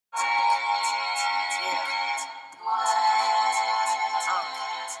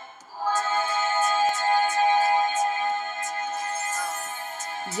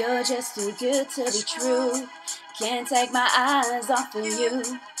You're just too good to be true. Can't take my eyes off of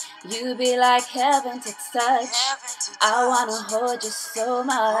you. You be like heaven to touch. I wanna hold you so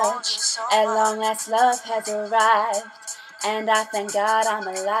much. At long last love has arrived, and I thank God I'm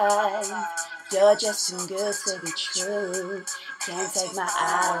alive. You're just too good to be true. Can't take my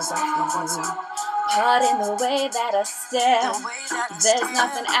eyes off of you. Pardon the way that I stare. There's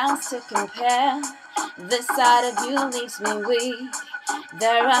nothing else to compare. This side of you leaves me weak.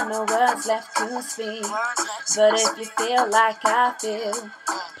 There are no words left to speak. But if you feel like I feel,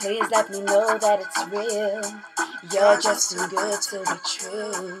 please let me know that it's real. You're just too good to be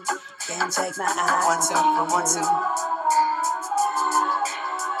true. Can't take my eyes off of you.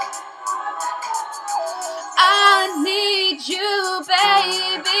 I need you,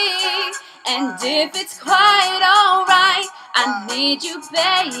 baby. And if it's quite alright, I need you,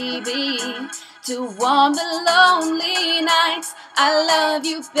 baby, to warm the lonely nights. I love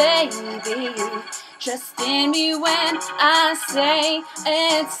you, baby. Trust in me when I say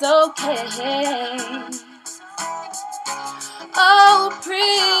it's okay. Oh,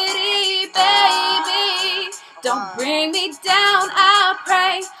 pretty baby, don't bring me down, I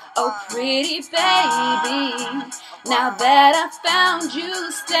pray. Oh, pretty baby, now that I found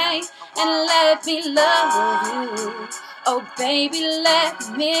you, stay and let me love you. Oh, baby,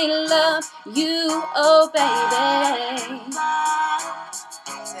 let me love you. Oh, baby,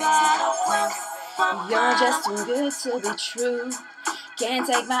 you're just too good to be true. Can't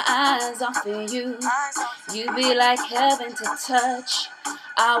take my eyes off of you. You be like heaven to touch.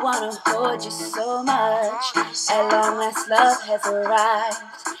 I wanna hold you so much. At long last love has arrived,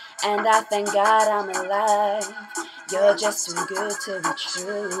 and I thank God I'm alive. You're just too good to be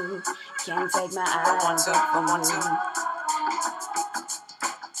true. Can't take my eyes off of you.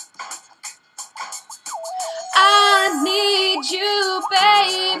 I need you,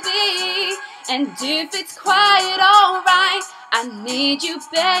 baby, and if it's quite alright, I need you,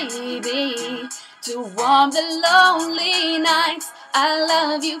 baby, to warm the lonely nights. I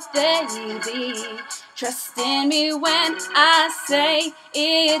love you, baby. Trust in me when I say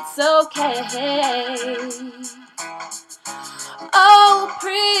it's okay. Oh,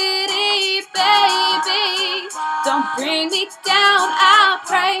 pretty baby, don't bring me down, I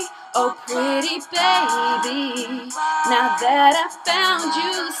pray. Oh, pretty baby, now that I found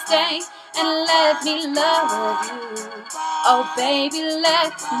you, stay and let me love you. Oh, baby,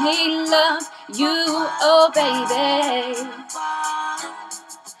 let me love you. Oh, baby,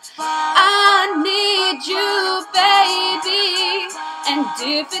 I need you, baby, and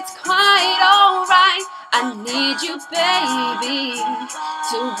if it's quite alright, I need you, baby,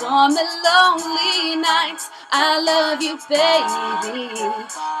 to warm the lonely nights. I love you, baby.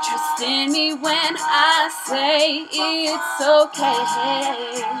 Trust in me when I say it's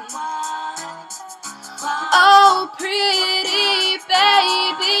okay. Oh, pretty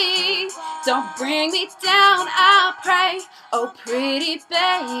baby, don't bring me down, I pray. Oh, pretty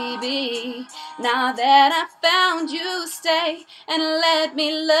baby, now that I found you, stay and let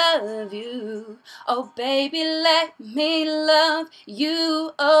me love you. Oh, baby, let me love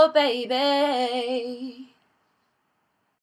you. Oh, baby.